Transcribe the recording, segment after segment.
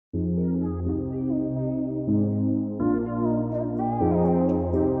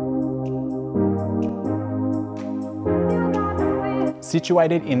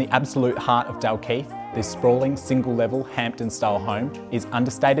Situated in the absolute heart of Dalkeith, this sprawling single-level Hampton-style home is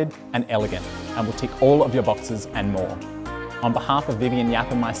understated and elegant and will tick all of your boxes and more. On behalf of Vivien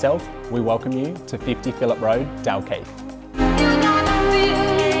Yap and myself, we welcome you to 50 Phillip Road, Dalkeith.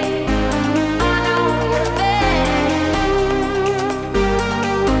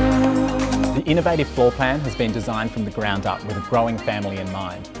 The innovative floor plan has been designed from the ground up with a growing family in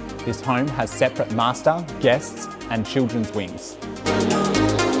mind. This home has separate master, guests and children's wings.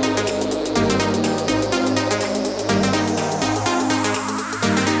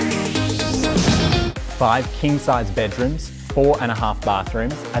 5 king-size bedrooms, 4.5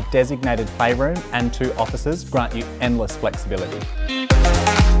 bathrooms, a designated playroom and 2 offices grant you endless flexibility.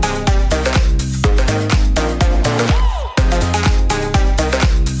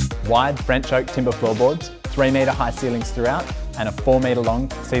 Wide French oak timber floorboards, 3-metre high ceilings throughout, and a 4-metre long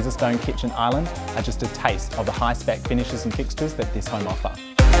Caesar stone kitchen island are just a taste of the high-spec finishes and fixtures that this home offers.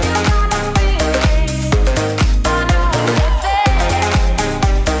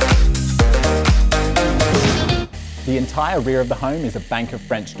 The entire rear of the home is a bank of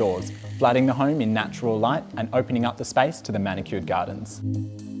French doors, flooding the home in natural light and opening up the space to the manicured gardens.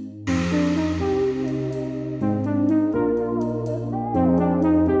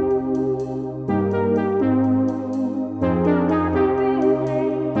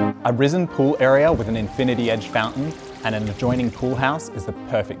 A risen pool area with an infinity edge fountain and an adjoining pool house is the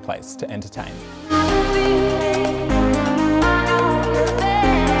perfect place to entertain.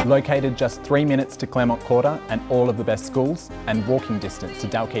 Located just 3 minutes to Claremont Quarter and all of the best schools, and walking distance to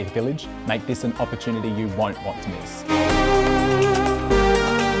Dalkeith Village make this an opportunity you won't want to miss.